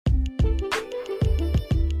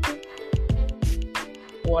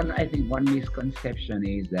one misconception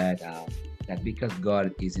is that because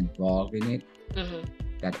God is involved in it, Mm-hmm.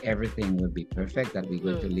 that everything will be perfect, that we're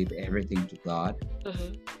going to leave everything to God.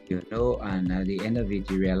 Mm-hmm. And at the end of it,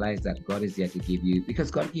 you realize that God is there to give you,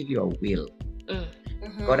 because God gave you a will. Mm.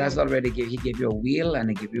 God has already he gave you a will,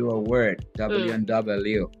 and he gave you a word, W and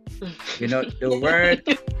W. The word.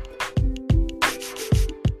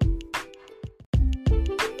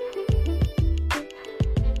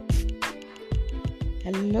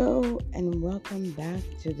 Hello and welcome back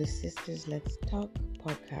to the Sisters Let's Talk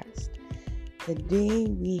podcast. Today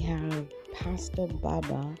we have Pastor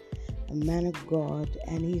Baba, a man of God,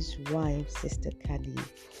 and his wife, Sister Kadi.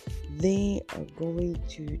 They are going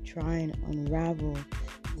to try and unravel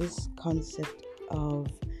this concept of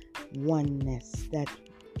oneness, that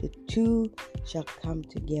the two shall come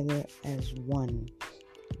together as one.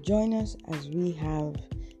 Join us as we have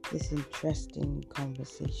this interesting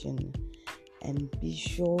conversation. And be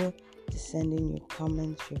sure to send in your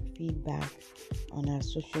comments, your feedback on our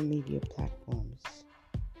social media platforms.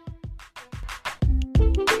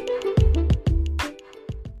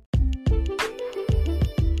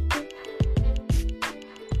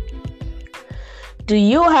 Do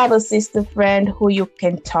you have a sister friend who you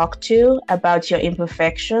can talk to about your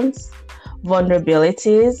imperfections,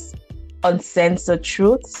 vulnerabilities, uncensored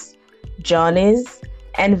truths, journeys,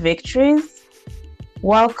 and victories?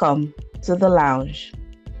 Welcome to the lounge.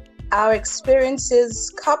 Our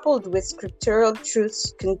experiences, coupled with scriptural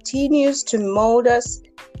truths, continues to mold us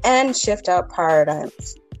and shift our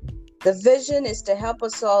paradigms. The vision is to help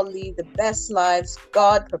us all lead the best lives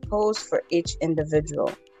God proposed for each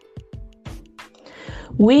individual.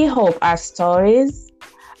 We hope our stories,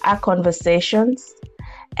 our conversations,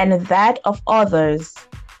 and that of others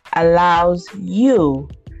allows you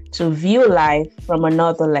to view life from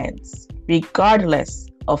another lens, regardless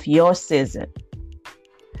of your season.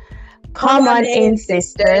 Come on in,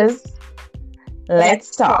 sisters.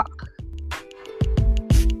 Let's talk.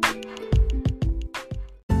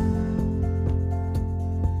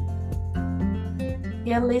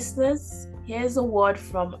 Dear listeners, here's a word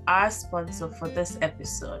from our sponsor for this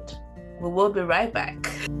episode. We will be right back.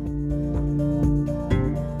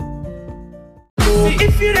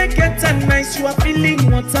 If you don't get a nice, you are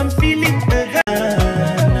feeling what I'm feeling.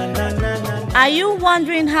 Are you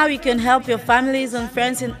wondering how you can help your families and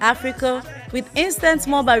friends in Africa with instant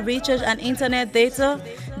mobile recharge and internet data?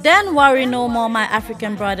 Then worry no more, my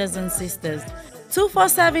African brothers and sisters.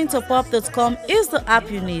 247topup.com is the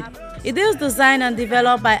app you need. It is designed and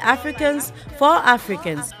developed by Africans for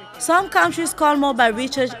Africans. Some countries call mobile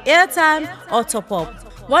recharge airtime or top-up.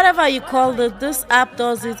 Whatever you call it, this app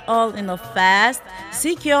does it all in a fast,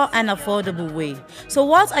 secure, and affordable way. So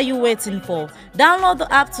what are you waiting for? Download the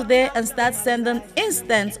app today and start sending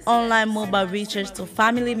instant online mobile recharge to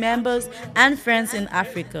family members and friends in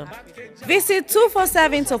Africa. Visit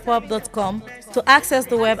 247topup.com to access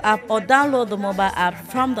the web app or download the mobile app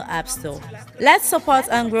from the App Store. Let's support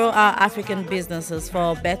and grow our African businesses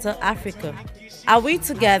for a better Africa. Are we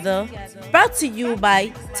together? Brought to you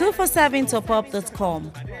by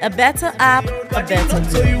 247topup.com. A better app, a better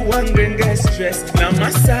So you wondering, get stressed. Now my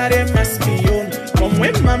side must be on. From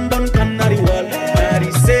when man born canary wall,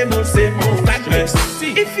 same old fatness.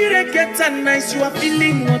 If you don't get a nice, you are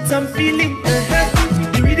feeling what I'm feeling.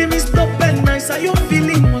 The rhythm is top and nice. Are you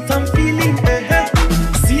feeling what I'm feeling?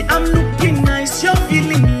 See, I'm looking nice. You're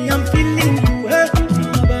feeling me, I'm feeling you.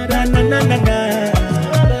 Na na na na na.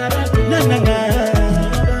 Na na na.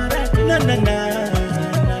 Na na na.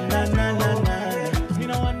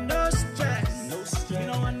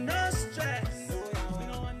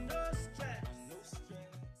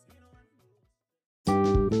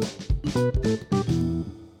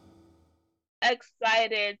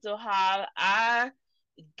 Excited to have our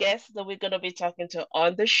guests that we're going to be talking to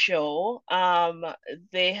on the show.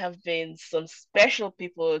 They have been some special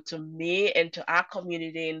people to me and to our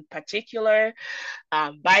community in particular.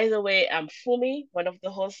 By the way, I'm Fumi, one of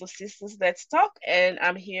the hosts of Sisters Let's Talk, and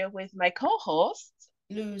I'm here with my co-host,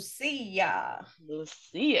 Lucia.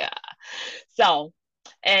 So,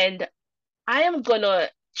 and I am going to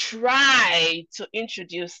try to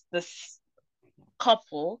introduce this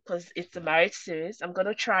couple because it's a marriage series. I'm going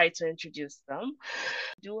to try to introduce them.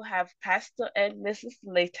 We do have Pastor and Mrs.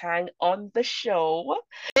 Letang on the show.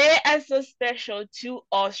 They are so special to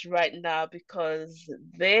us right now because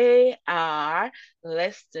they are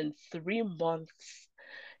less than 3 months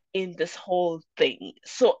in this whole thing.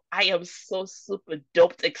 So I am so super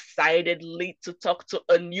doped, excited, lit to talk to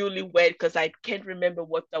a newlywed because I can't remember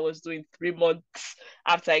what I was doing 3 months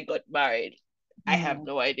after I got married. I have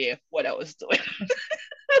no idea what I was doing.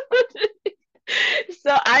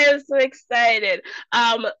 So I am so excited.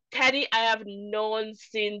 Caddy, I have known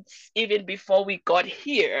since even before we got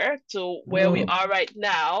here to where we Oh, are right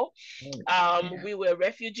now. oh, We were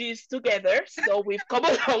refugees together, so we've come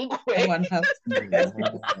a long way. Someone has to get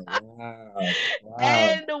it. wow, wow.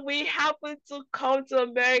 And we happen to come to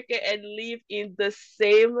America and live in the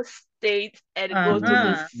same state and go to the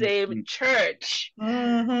Uh-huh. same church.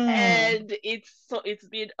 Mm-hmm. And it's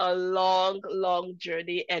been a long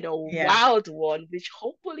journey and a Yeah. wild one, which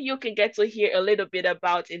hopefully you can get to hear a little bit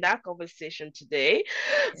about in our conversation today.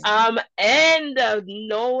 And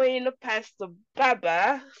knowing Pastor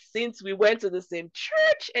Baba, since we went to the same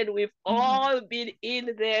church and we've all been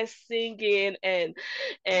in there singing and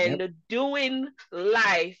Yep, doing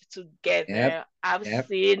life yep, together, I've yep.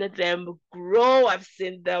 seen them grow. I've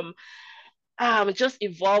seen them just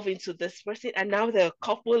evolve into this person, and now they're a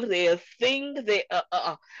couple, they're a thing, they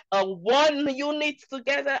are one unit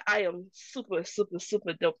together. I am super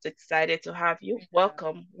doped excited to have you.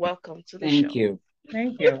 Welcome to the Thank show. you.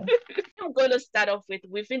 Thank you. I'm going to start off with,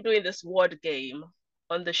 we've been doing this word game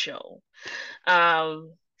on the show.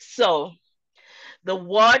 So the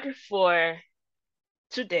word for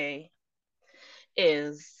today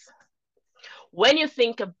is, when you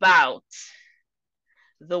think about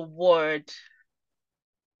the word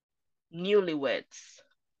newlyweds,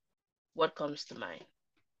 what comes to mind?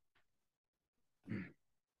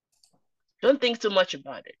 Don't think too much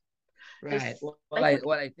about it. Right. Just Well, like,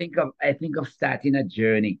 I think of starting a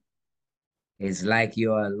journey. It's like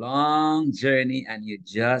you're a long journey and you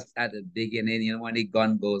just at the beginning, you know, when the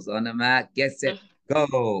gun goes on the map, get set,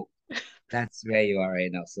 go. That's where you are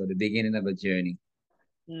right now. So the beginning of a journey.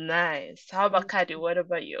 nice. How about Kadi? What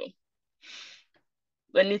about you?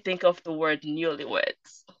 When you think of the word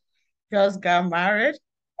newlyweds. Just got married.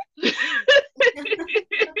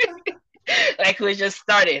 Like we just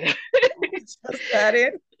started. Just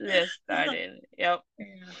started. Just started. Yep.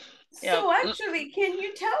 Yeah. So actually, can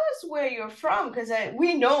you tell us where you're from? Because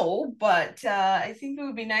we know, but I think it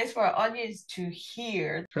would be nice for our audience to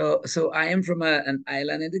hear. So I am from an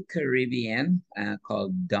island in the Caribbean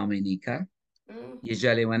called Dominica.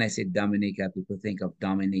 Usually when I say Dominica, people think of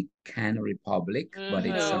Dominican Republic, but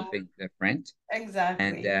it's No. something different. And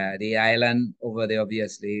Exactly. the island over there,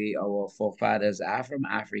 obviously, our forefathers are from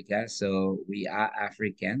Africa, so we are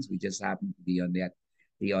Africans. We just happen to be on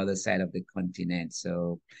the other side of the continent.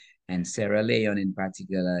 So, and Sierra Leone in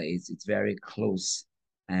particular it's very close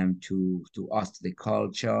to us, to the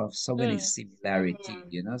culture, so many similarities,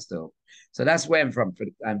 you know. So that's where I'm from.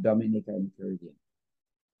 I'm Dominica in the Caribbean.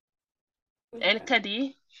 And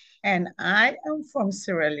Kadi? And I am from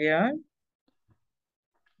Sierra Leone.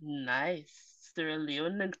 Nice. Sierra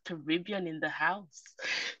Leone and Caribbean in the house.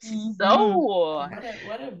 Mm-hmm. So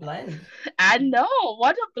What a blend. I know,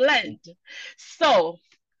 what a blend. So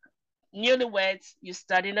newlyweds, you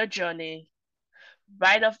start in a journey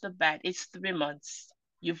right off the bat. It's 3 months.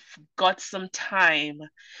 You've got some time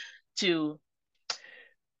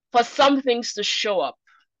for some things to show up,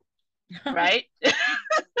 right?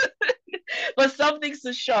 For some things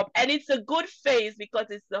to show up. And it's a good phase because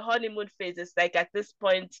it's the honeymoon phase. It's like at this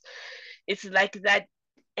point, it's like that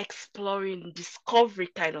exploring, discovery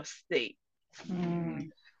kind of state.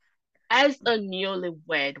 As a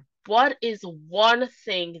newlywed, what is one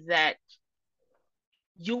thing that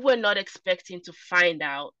you were not expecting to find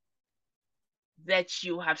out that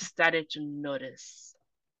you have started to notice?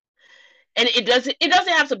 And it doesn't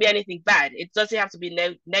have to be anything bad. It doesn't have to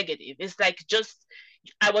be negative. It's like, just,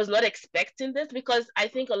 I was not expecting this, because I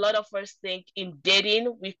think a lot of us think in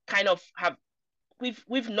dating we kind of have,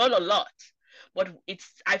 we've known a lot, but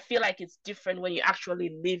I feel like it's different when you're actually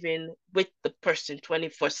living with the person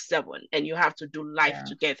 24/7 and you have to do life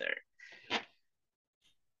together.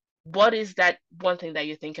 What is that one thing that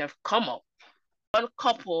you think have come up? One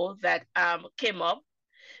couple that came up,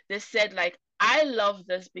 they said, like, I love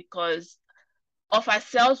this because of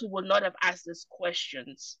ourselves we would not have asked these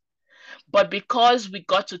questions, but because we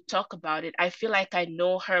got to talk about it, I feel like I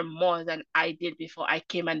know her more than I did before I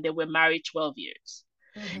came, and they were married 12 years.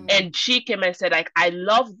 And she came and said, like, I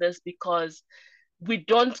love this because we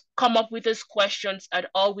don't come up with these questions at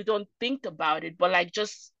all. We don't think about it, but like,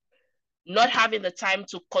 just not having the time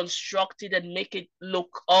to construct it and make it look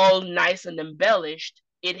all nice and embellished,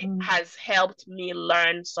 it has helped me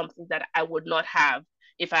learn something that I would not have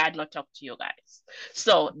if I had not talked to you guys.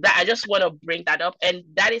 So that, I just want to bring that up. And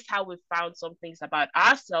that is how we found some things about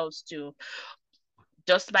ourselves too,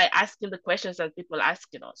 just by asking the questions that people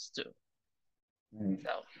asking us too.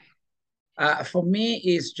 So for me,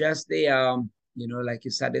 it's just the you know, like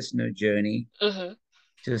you said, this new journey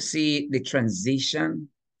to see the transition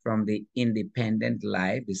from the independent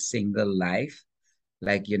life, the single life.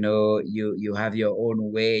 Like, you have your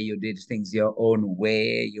own way, you did things your own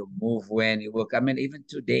way, you move when you work. I mean, even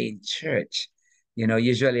today in church,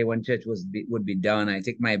 usually when church would be done, I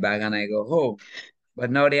take my bag and I go home. But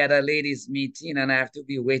now the other ladies meeting and I have to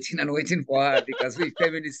be waiting and waiting for her because we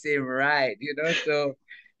came in the same ride, So kind of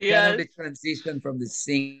Yes. the transition from the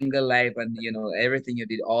single life and, everything you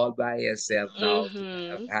did all by yourself now to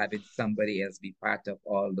kind of having somebody else be part of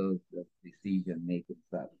all those decision making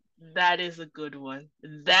stuff. That is a good one.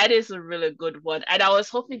 That is a really good one. And I was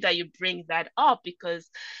hoping that you bring that up because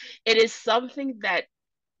it is something that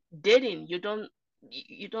you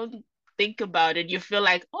don't think about it. You feel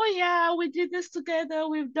like, oh yeah, we did this together,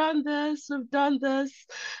 we've done this.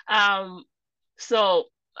 Um, so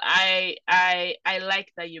I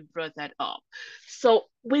like that you brought that up. So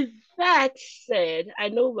with that said, I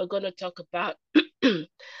know we're gonna talk about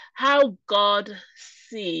how God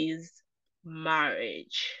sees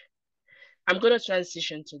marriage. I'm going to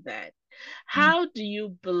transition to that. How do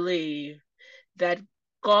you believe that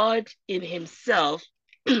God in Himself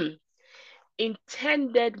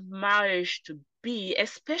intended marriage to be,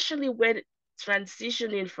 especially when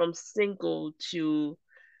transitioning from single to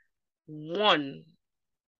one?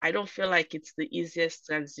 I don't feel like it's the easiest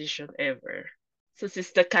transition ever. So,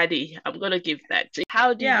 Sister Kadi, I'm going to give that to you.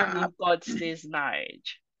 How do you Yeah, believe God sees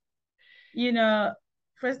marriage? you know,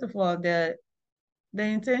 first of all, the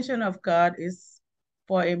intention of God is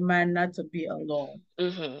for a man not to be alone.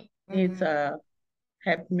 Mm-hmm. Needs a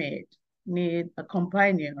helpmate, need a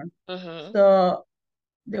companion. Mm-hmm. So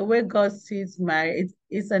the way God sees marriage,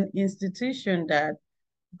 it's an institution that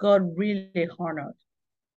God really honored.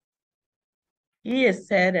 He has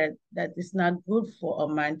said that it's not good for a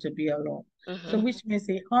man to be alone. Mm-hmm. So which means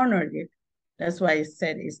he honored it. That's why he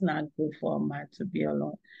said it's not good for a man to be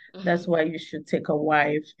alone. Mm-hmm. That's why you should take a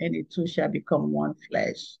wife and the two shall become one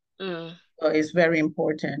flesh. Mm. So it's very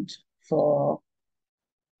important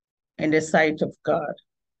in the sight of God.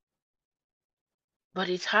 But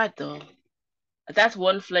it's hard though. That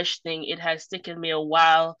one flesh thing, it has taken me a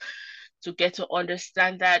while to get to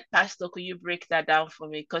understand that. Pastor, could you break that down for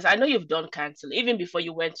me? Because I know you've done counseling. Even before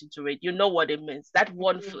you went into it, you know what it means. That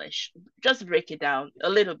one flesh. Just break it down a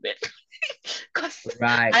little bit. Because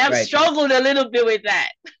Right, I have right, struggled a little bit with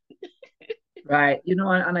that. right.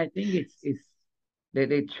 And I think it's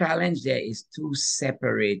the challenge there is to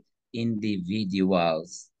separate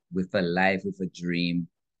individuals with a life, with a dream.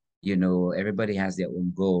 Everybody has their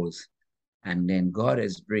own goals. And then God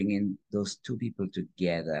is bringing those two people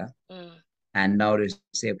together. Mm. And now they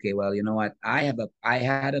say, okay, well, you know what? I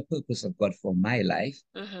had a purpose of God for my life,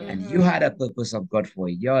 and you had a purpose of God for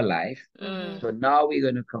your life. Mm. So now we're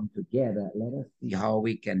going to come together. Let us see how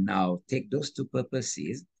we can now take those two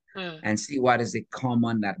purposes Mm. and see what is the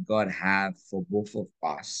common that God have for both of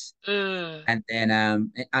us. Mm. And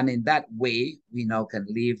then and in that way, we now can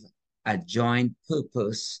live a joint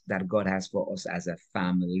purpose that God has for us as a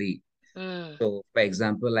family. Mm. So, for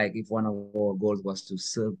example, like if one of our goals was to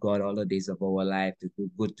serve God all the days of our life, to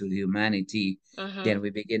do good to humanity, then we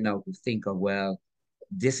begin now to think of, well,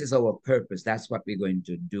 this is our purpose. That's what we're going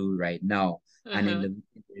to do right now. And in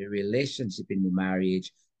the relationship, in the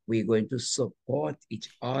marriage, we're going to support each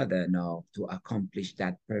other now to accomplish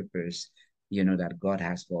that purpose, that God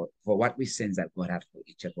has for what we sense that God has for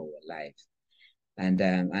each of our lives. And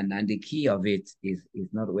the key of it is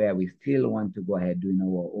not where we still want to go ahead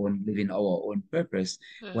living our own purpose.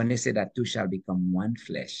 When they say that two shall become one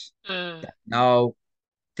flesh, that now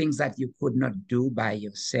things that you could not do by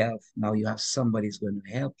yourself, now you have somebody who's going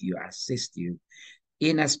to help you, assist you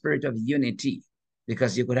in a spirit of unity.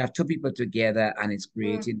 Because you could have two people together and it's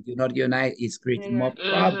creating, you're not unite, it's creating more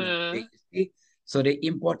problems. You see? So the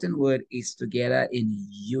important word is together in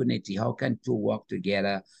unity. How can two work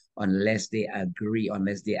together unless they agree,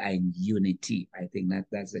 unless they are in unity? I think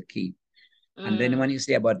that's the key. And then when you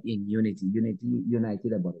say about in unity,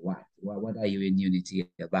 united about what? What are you in unity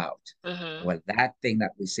about? Well, that thing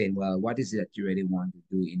that we're saying, well, what is it that you really want to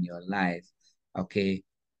do in your life? Okay,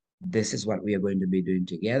 this is what we are going to be doing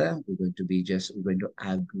together. We're going to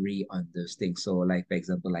agree on those things. So like, for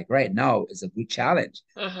example, like right now is a good challenge.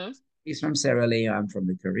 He's from Sierra Leone, I'm from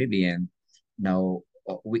the Caribbean. Now,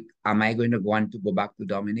 am I going to want to go back to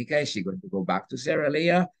Dominica? Is she going to go back to Sierra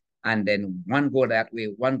Leone? And then one go that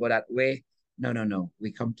way, one go that way? No.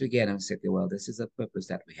 We come together and say, okay, well, this is a purpose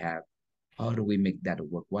that we have. How do we make that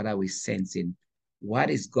work? What are we sensing?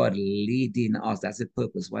 What is God leading us? That's the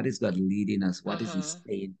purpose. What is God leading us? What is He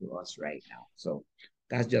saying to us right now? So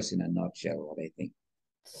that's just in a nutshell what I think.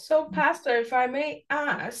 So, Pastor, if I may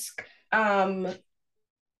ask,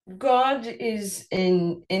 God is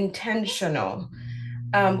intentional.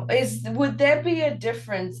 Would there be a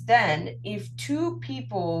difference then if two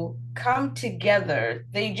people come together,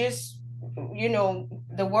 they just,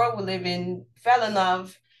 the world we live in, fell in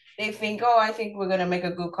love, they think, oh, I think we're gonna make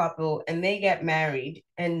a good couple, and they get married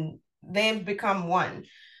and they've become one,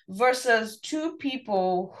 versus two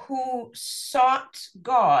people who sought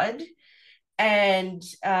God and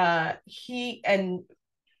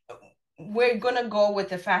we're gonna go with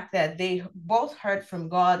the fact that they both heard from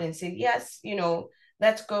God and said, yes,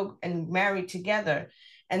 let's go and marry together,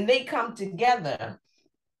 and they come together.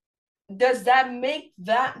 Does that make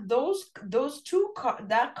those two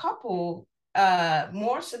that couple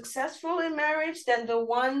more successful in marriage than the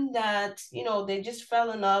one that they just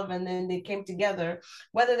fell in love and then they came together,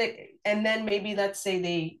 and then maybe let's say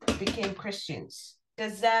they became Christians?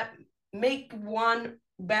 Does that make one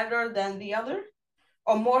better than the other,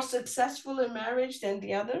 or more successful in marriage than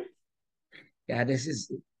the other? Yeah, this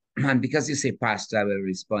is, and because you say pastor, I will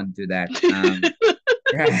respond to that.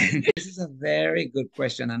 Right. This is a very good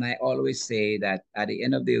question. And I always say that at the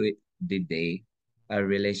end of the day, a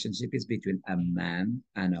relationship is between a man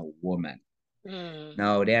and a woman.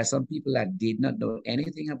 Now, there are some people that did not know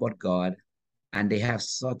anything about God, and they have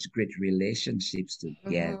such great relationships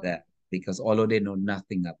together because although they know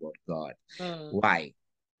nothing about God. Why?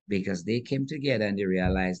 Because they came together and they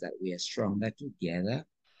realized that we are stronger together.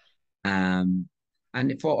 And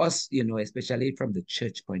for us, especially from the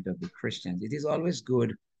church point of the Christians, it is always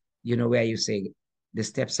good, where you say the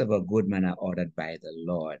steps of a good man are ordered by the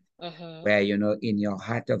Lord. Where, in your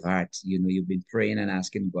heart of hearts, you've been praying and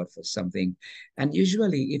asking God for something. And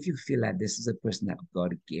usually, if you feel that this is a person that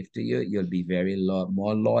God gave to you, you'll be very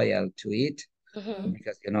more loyal to it.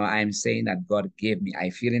 Because, I'm saying that God gave me, I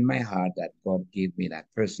feel in my heart that God gave me that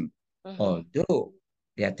person. Although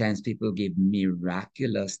there are times people give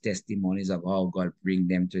miraculous testimonies of how God bring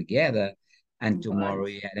them together, and tomorrow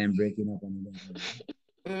you had them breaking up.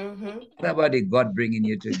 What about the God bringing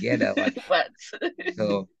you together?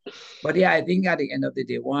 But yeah, I think at the end of the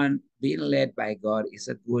day, being led by God is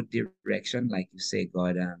a good direction. Like you say,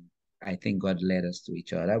 God, I think God led us to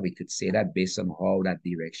each other. We could say that based on how that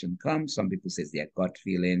direction comes. Some people say it's their gut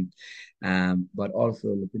feeling, but also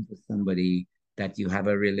looking for somebody that you have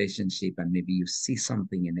a relationship and maybe you see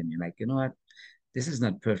something in them. You're like, you know what? This is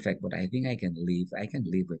not perfect, but I think I can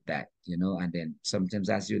live with that, and then sometimes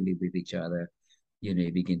as you live with each other, you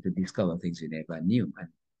begin to discover things you never knew. And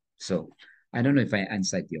so I don't know if I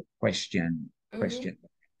answered your question. I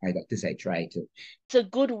try to. It's a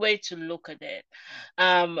good way to look at it.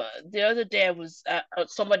 The other day I was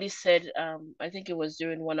somebody said, I think it was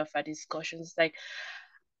during one of our discussions, like,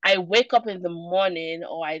 I wake up in the morning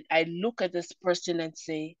or I look at this person and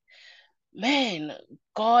say, man,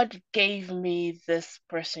 God gave me this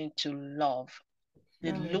person to love.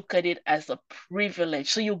 They look at it as a privilege.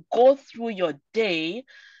 So you go through your day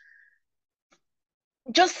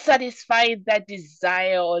just satisfying that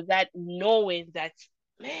desire or that knowing that,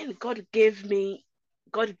 man, God gave me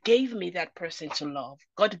that person to love.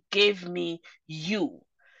 God gave me you.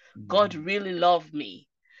 God really loved me,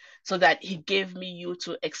 so that he gave me you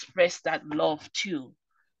to express that love too.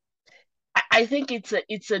 I think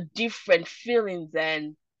it's a different feeling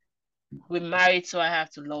than we're married, so I have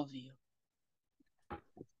to love you.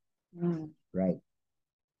 Right.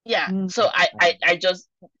 Yeah. So I just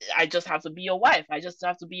have to be your wife. I just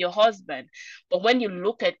have to be your husband. But when you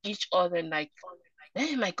look at each other and like,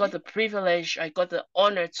 damn, I got the privilege, I got the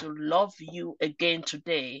honor to love you again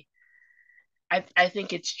today. I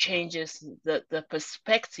think it changes the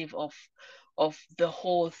perspective of the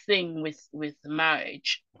whole thing with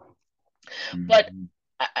marriage. But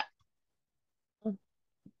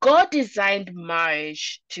God designed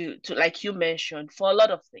marriage to like you mentioned, for a lot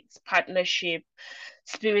of things: partnership,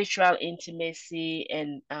 spiritual intimacy,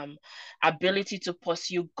 and ability to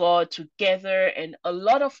pursue God together. And a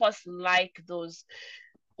lot of us like those.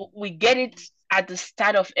 We get it at the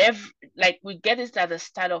start of we get it at the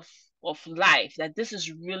start of life, that this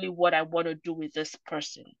is really what I want to do with this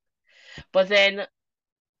person. But then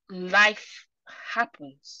life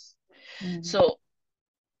happens. So,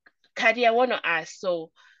 Kadi, I want to ask, so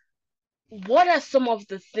what are some of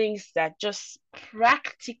the things that just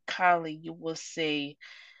practically you will say,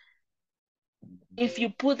 if you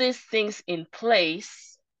put these things in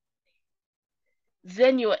place,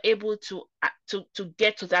 then you're able to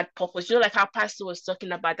get to that purpose? Like how Pastor was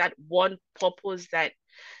talking about that one purpose that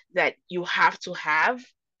you have to have.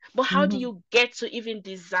 But how do you get to even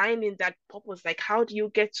designing that purpose? Like, how do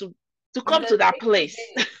you get to come to that place?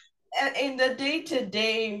 In the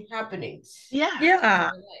day-to-day happenings.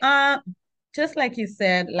 Yeah. just like you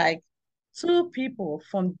said, like two people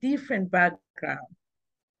from different background,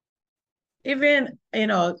 even,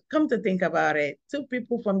 come to think about it, two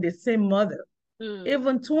people from the same mother,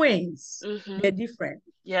 even twins, they're different.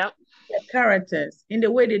 Yeah. Their characters, in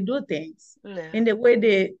the way they do things, in the way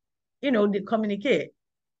they, they communicate.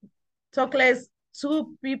 Talk less,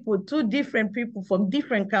 two different people from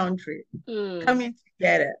different countries coming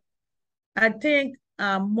together. I think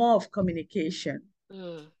more of communication.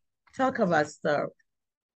 Talk about stuff.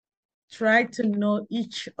 Try to know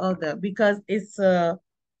each other, because it's a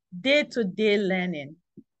day-to-day learning.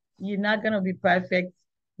 You're not going to be perfect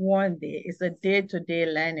one day. It's a day-to-day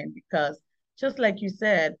learning, because just like you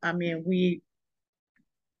said, I mean, we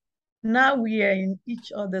are in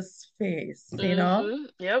each other's face,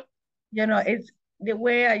 Yep. It's the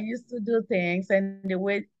way I used to do things and the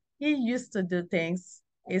way he used to do things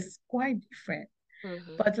is quite different.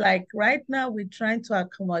 But like right now, we're trying to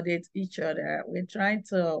accommodate each other. We're trying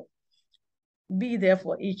to be there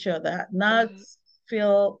for each other, not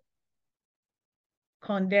feel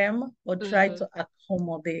condemned, or try to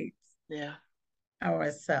accommodate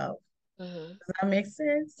ourselves. Does that make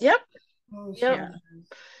sense? Yep. Yeah.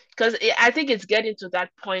 Because I think it's getting to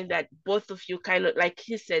that point that both of you kind of, like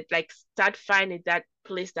he said, like start finding that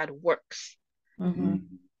place that works.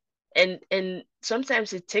 And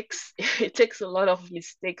sometimes it takes a lot of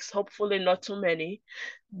mistakes, hopefully not too many.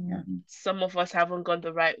 Some of us haven't gone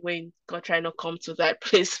the right way, God trying to come to that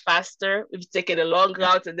place faster. We've taken a long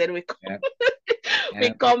route, and then we come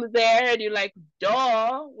we come there and you're like,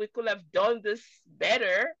 duh, we could have done this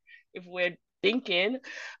better if we're thinking.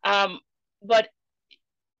 But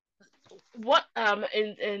what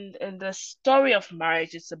in the story of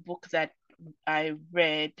marriage, it's a book that I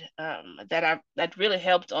read that really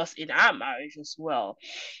helped us in our marriage as well.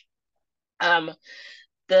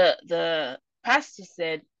 The pastor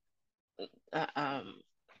said that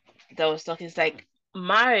was talking, it's like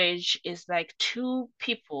marriage is like two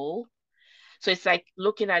people. So it's like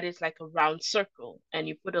looking at it like a round circle, and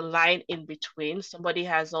you put a line in between. Somebody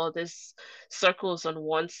has all these circles on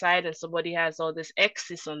one side, and somebody has all these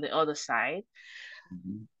X's on the other side.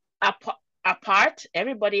 Apart,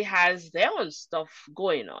 everybody has their own stuff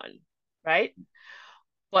going on, right?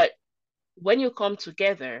 But when you come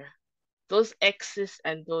together, those X's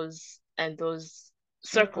and those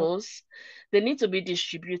circles, they need to be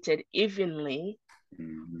distributed evenly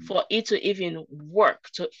for it to even work,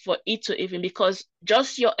 for it to even, because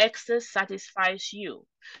just your X's satisfies you,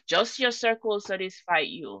 just your circles satisfy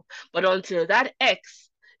you, but until that X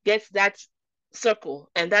gets that circle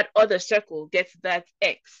and that other circle gets that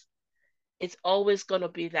X, it's always going to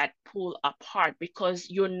be that pull apart, because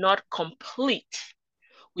you're not complete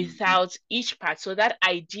without each part. So that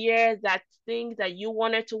idea, that thing that you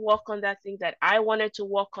wanted to work on, that thing that I wanted to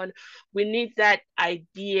work on, we need that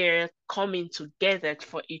idea coming together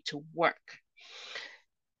for it to work.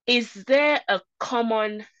 Is there a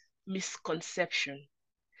common misconception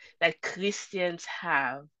that Christians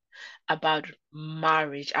have about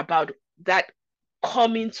marriage, about that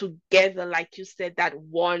coming together, like you said, that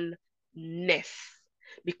oneness?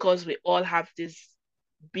 Because we all have this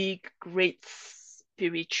big, great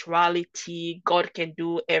spirituality, God can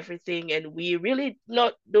do everything, and we really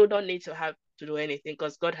don't need to have to do anything,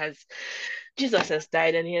 because Jesus has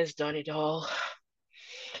died and he has done it all.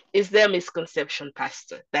 Is there a misconception,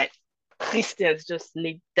 Pastor, that Christians just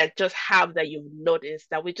have, that you've noticed,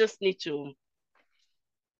 that we just need to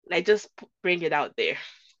just bring it out there?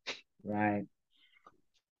 Right.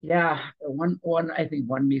 Yeah, I think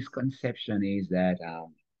one misconception is that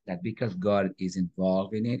because God is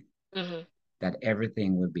involved in it, that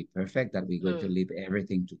everything will be perfect, that we're going to leave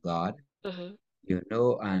everything to God. And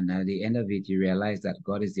at the end of it, you realize that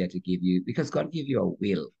God is there to give you, because God gave you a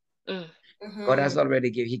will. God has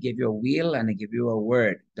already he gave you a will, and he gave you a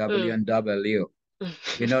word, W and W.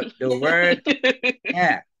 The word,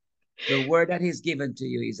 the word that he's given to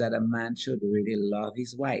you is that a man should really love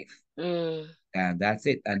his wife. And that's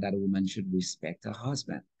it. And that a woman should respect her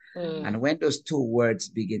husband. And when those two words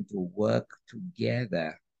begin to work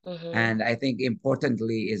together, and I think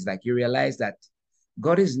importantly is like you realize that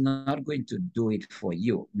God is not going to do it for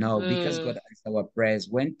you. No, because God answers our prayers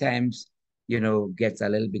when times, gets a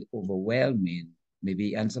little bit overwhelming,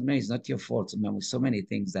 maybe, and sometimes it's not your fault. Sometimes with so many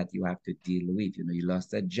things that you have to deal with, you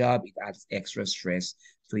lost a job, it adds extra stress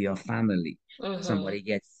to your family. Somebody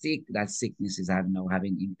gets sick, that sickness is now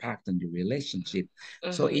having impact on your relationship.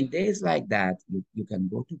 So in days like that, you can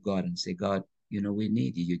go to God and say, God, we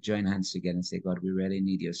need you. You join hands together and say, God, we really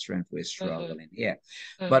need your strength. We're struggling here.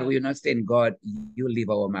 Mm-hmm. But we're not saying, God, you live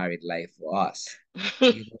our married life for us.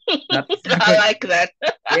 I like that.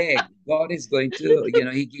 Yeah, God is going to,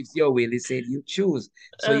 he gives you a will. He said, you choose.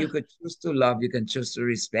 So you could choose to love, you can choose to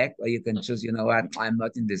respect, or you can choose, you know what, I'm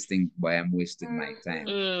not in this thing, boy, I'm wasting my time.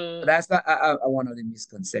 But that's one of the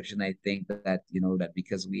misconception, I think, that, that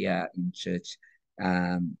because we are in church,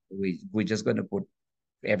 we're just going to put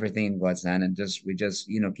everything in God's hand and we just,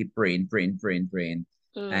 keep praying,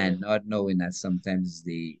 and not knowing that sometimes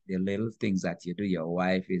the little things that you do, your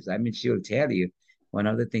wife is, she'll tell you. One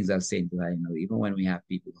of the things I was saying to her, even when we have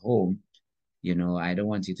people home, I don't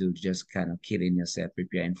want you to just kind of killing yourself,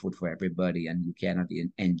 preparing food for everybody, and you cannot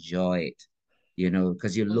enjoy it,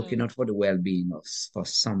 because you're looking out for the well-being for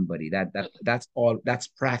somebody. That's all. That's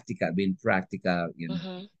practical, being practical,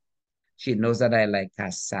 She knows that I like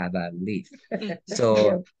cassava leaf.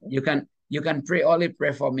 So you can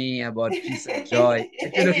pray for me about peace and joy.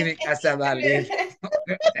 If you don't give me cassava leaf.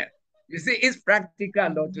 You see, it's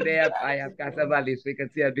practical though. Today I have cassava leaf, so you can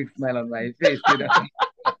see a big smile on my face,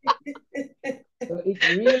 So it's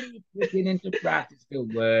really putting into practice the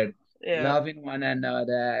word, loving one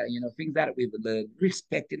another, things that we've learned,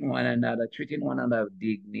 respecting one another, treating one another with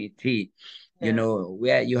dignity,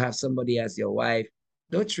 where you have somebody as your wife.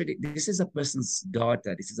 Don't treat it. This is a person's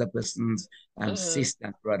daughter. This is a person's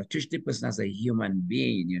sister, brother. Treat the person as a human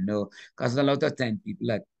being, because a lot of time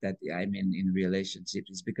people that in relationships,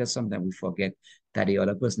 it's because sometimes we forget that the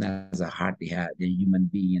other person has a heart, they have the human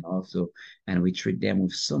being also, and we treat them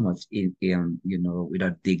with so much,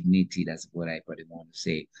 without dignity. That's what I probably want to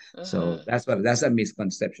say. So that's a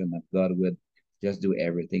misconception that God would just do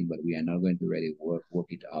everything, but we are not going to really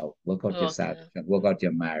work it out, work out your salvation, work out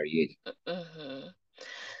your marriage.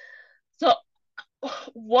 So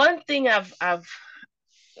one thing I've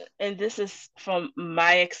and this is from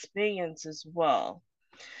my experience as well,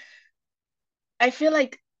 I feel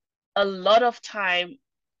like a lot of time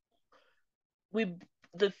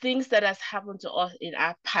the things that has happened to us in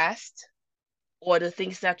our past, or the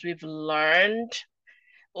things that we've learned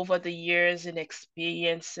over the years and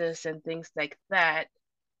experiences and things like that,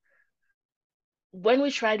 when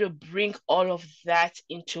we try to bring all of that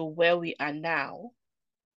into where we are now,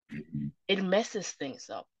 it messes things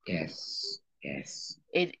up. Yes.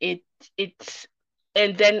 It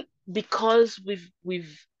and then because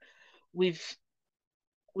we've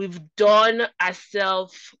done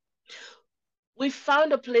ourselves, we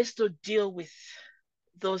found a place to deal with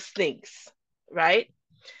those things, right?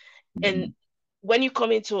 And when you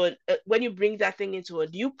come into when you bring that thing into a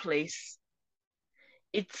new place,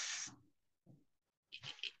 it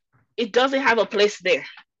doesn't have a place there.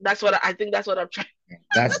 That's what I think. That's what I'm trying.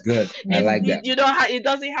 That's good. I like that. It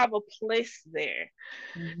doesn't have a place there.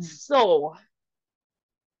 So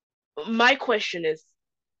my question is,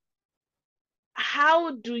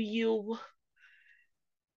 how do you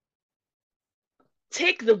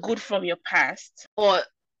take the good from your past, or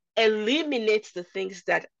eliminate the things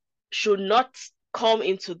that should not come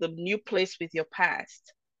into the new place with your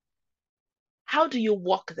past? How do you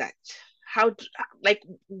walk that?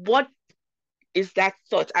 What is that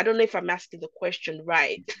thought? I don't know if I'm asking the question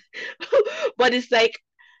right, but it's like,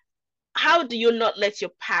 how do you not let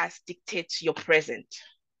your past dictate your present?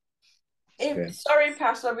 Sorry,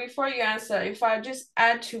 Pastor, before you answer, if I just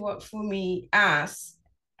add to what Fumi asked,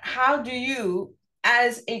 how do you,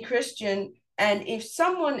 as a Christian, and if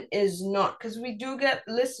someone is not, because we do get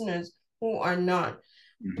listeners who are not,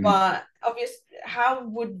 but obviously, how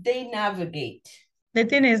would they navigate? The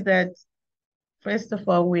thing is that, first of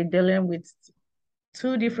all, we're dealing with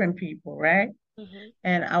two different people, right?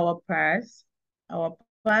 And our past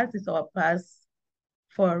is our past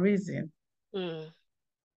for a reason.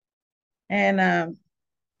 And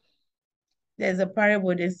there's a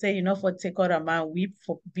parable, they say, for take out a man, weep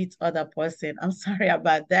for beat other person. I'm sorry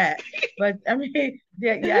about that. But I mean,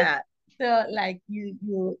 yeah. So like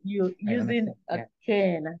you using a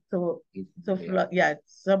cane to flog,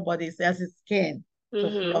 somebody else's cane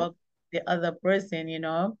to flog the other person,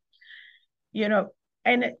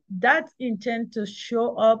 and that intend to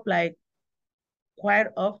show up like quite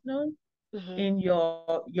often in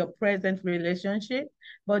your present relationship,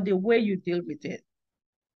 but the way you deal with it,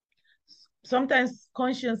 sometimes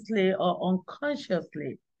consciously or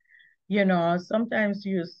unconsciously, sometimes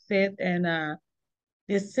you sit and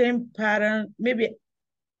the same pattern maybe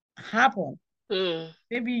happen.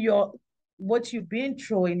 Maybe what you've been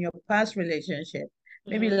through in your past relationship,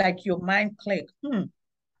 maybe like your mind click,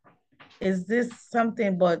 is this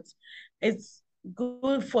something? But it's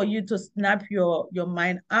good for you to snap your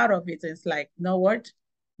mind out of it. It's like, you know what?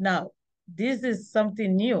 Now, this is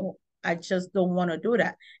something new. I just don't want to do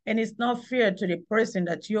that. And it's not fair to the person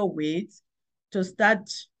that you're with to start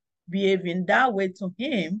behaving that way to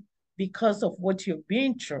him because of what you've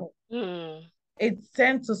been through. It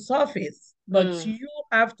tends to surface, but you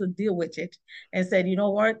have to deal with it and say, you know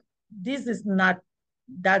what? This is not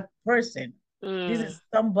that person. This is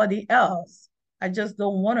somebody else. I just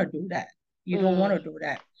don't want to do that. You don't want to do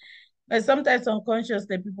that. But sometimes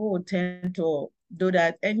unconsciously, people will tend to do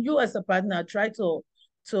that. And you as a partner try to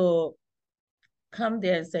come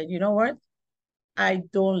there and say, you know what? I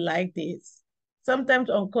don't like this. Sometimes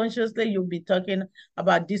unconsciously, you'll be talking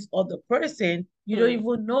about this other person. You don't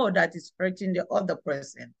even know that it's hurting the other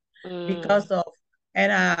person because of,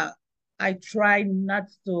 and I try not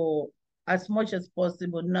to, as much as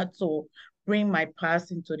possible, not to bring my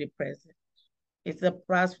past into the present. It's a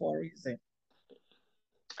past for a reason.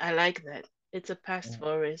 I like that. It's a past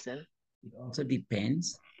for a reason. It also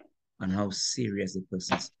depends on how serious the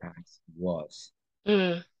person's past was.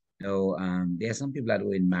 So there are some people that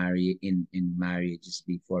were in marriages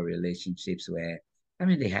before relationships where, I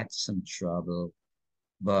mean, they had some trouble,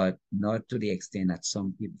 but not to the extent that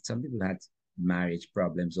some people had marriage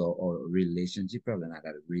problems or relationship problems that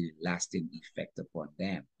had a really lasting effect upon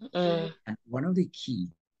them. And one of the key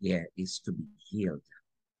here is to be healed.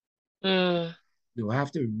 You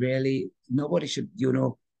have to really, nobody should,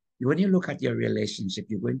 when you look at your relationship,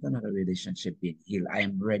 you're going to another relationship being healed. I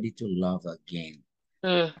am ready to love again.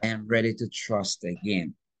 I am ready to trust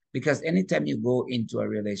again. Because anytime you go into a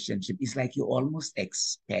relationship, it's like you're almost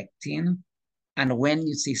expecting. And when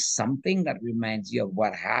you see something that reminds you of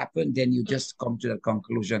what happened, then you just come to the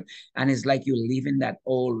conclusion. And it's like you're leaving that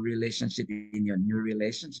old relationship in your new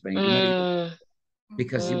relationship. And you're not even,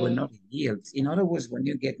 because you were not healed. In other words, when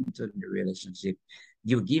you get into the relationship,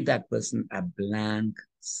 you give that person a blank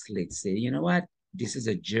slate. Say, you know what? This is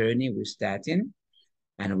a journey we're starting,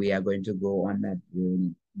 and we are going to go on that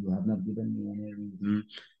journey. You have not given me any reason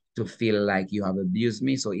to feel like you have abused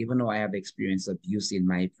me. So even though I have experienced abuse in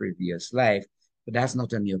my previous life, but that's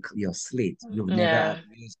not on your slate. You've never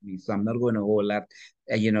abused me. So I'm not going to hold up,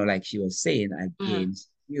 like she was saying, against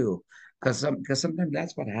you. Because sometimes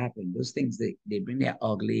that's what happens. Those things, they bring their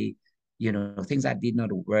ugly, things that did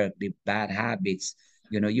not work, the bad habits.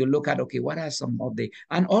 You look at, okay, what are some of the,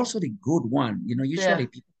 and also the good one, usually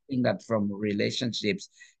people think that from relationships,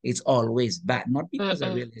 it's always bad. Not because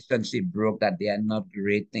a relationship broke that there are not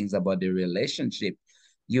great things about the relationship.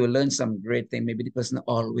 You learn some great thing. Maybe the person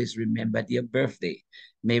always remembered your birthday.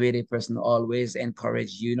 Maybe the person always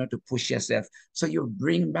encouraged you, to push yourself. So you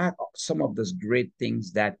bring back some of those great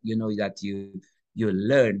things that, that you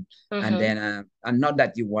learn. And then, and not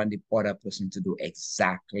that you want the other person to do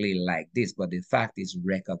exactly like this, but the fact is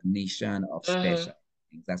recognition of special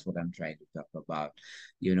things. That's what I'm trying to talk about,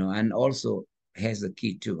 and also here's the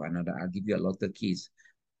key too. I'll give you a lot of keys.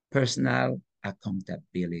 Personal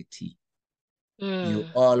accountability. You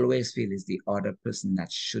always feel it's the other person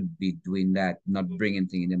that should be doing that, not bringing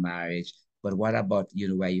things in the marriage. But what about,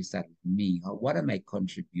 where you start with me? What am I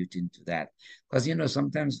contributing to that? Because,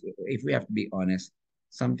 sometimes if we have to be honest,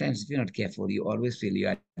 sometimes if you're not careful, you always feel you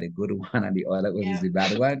are the good one and the other one is the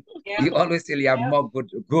bad one. You always feel you have more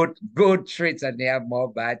good traits and they have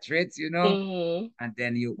more bad traits, And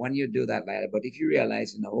then when you do that, but if you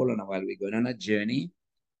realize, hold on a while, we're going on a journey.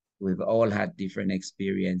 We've all had different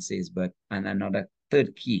experiences, and another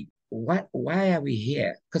third key, why are we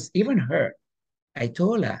here? Because even her, I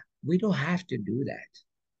told her, we don't have to do that.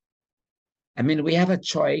 I mean, we have a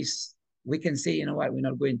choice. We can say, you know what, we're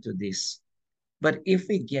not going to this. But if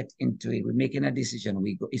we get into it, we're making a decision,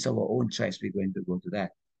 it's our own choice, we're going to go to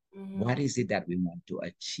that. What is it that we want to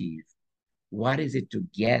achieve? What is it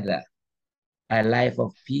together? A life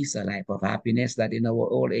of peace, a life of happiness, that in our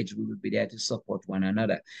old age, we will be there to support one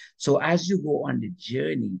another. So as you go on the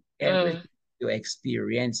journey, everything you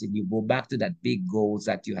experience, and you go back to that big goals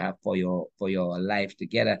that you have for your life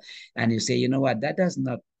together, and you say, you know what, that does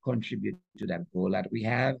not contribute to that goal that we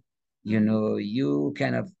have. You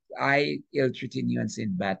kind of, I ill-treating you and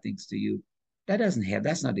saying bad things to you. That doesn't help.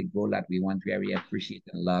 That's not the goal that we want, where we appreciate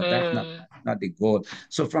and love. That's not the goal.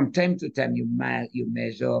 So from time to time, you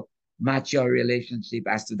match your relationship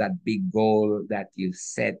as to that big goal that you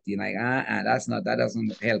set. You're like, that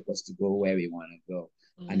doesn't help us to go where we want to go.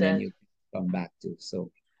 And then you come back to. So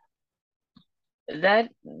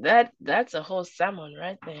that's a whole sermon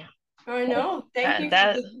right there. I know. Thank you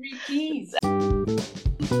for the 3 keys.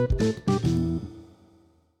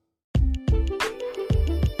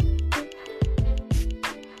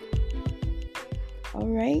 All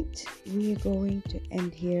right, we are going to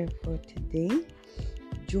end here for today.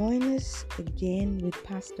 join us again with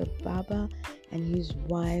Pastor Baba and his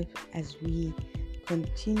wife as we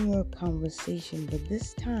continue our conversation, but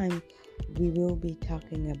this time we will be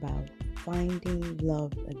talking about finding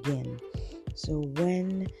love again. So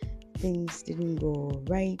when things didn't go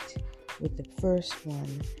right with the first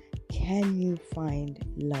one, can you find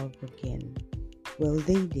love again? Well,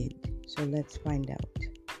 they did. So let's find out.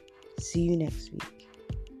 See you next week.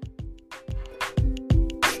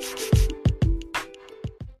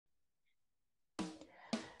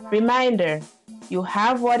 Reminder, you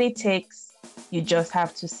have what it takes, you just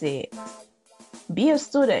have to say it. Be a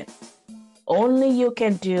student. Only you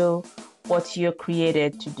can do what you're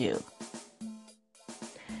created to do.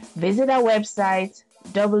 Visit our website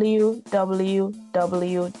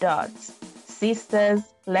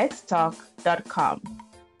www.sistersletstalk.com.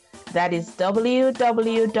 That is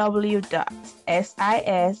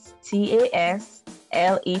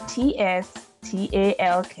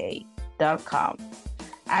www.sistersletstalk.com.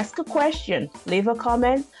 Ask a question, leave a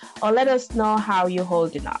comment, or let us know how you're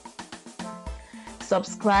holding up.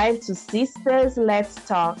 Subscribe to Sisters Let's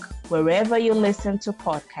Talk wherever you listen to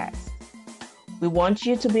podcasts. We want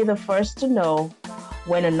you to be the first to know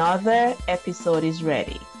when another episode is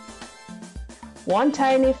ready. One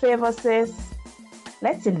tiny favor, sis.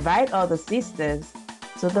 Let's invite other sisters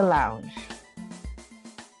to the lounge.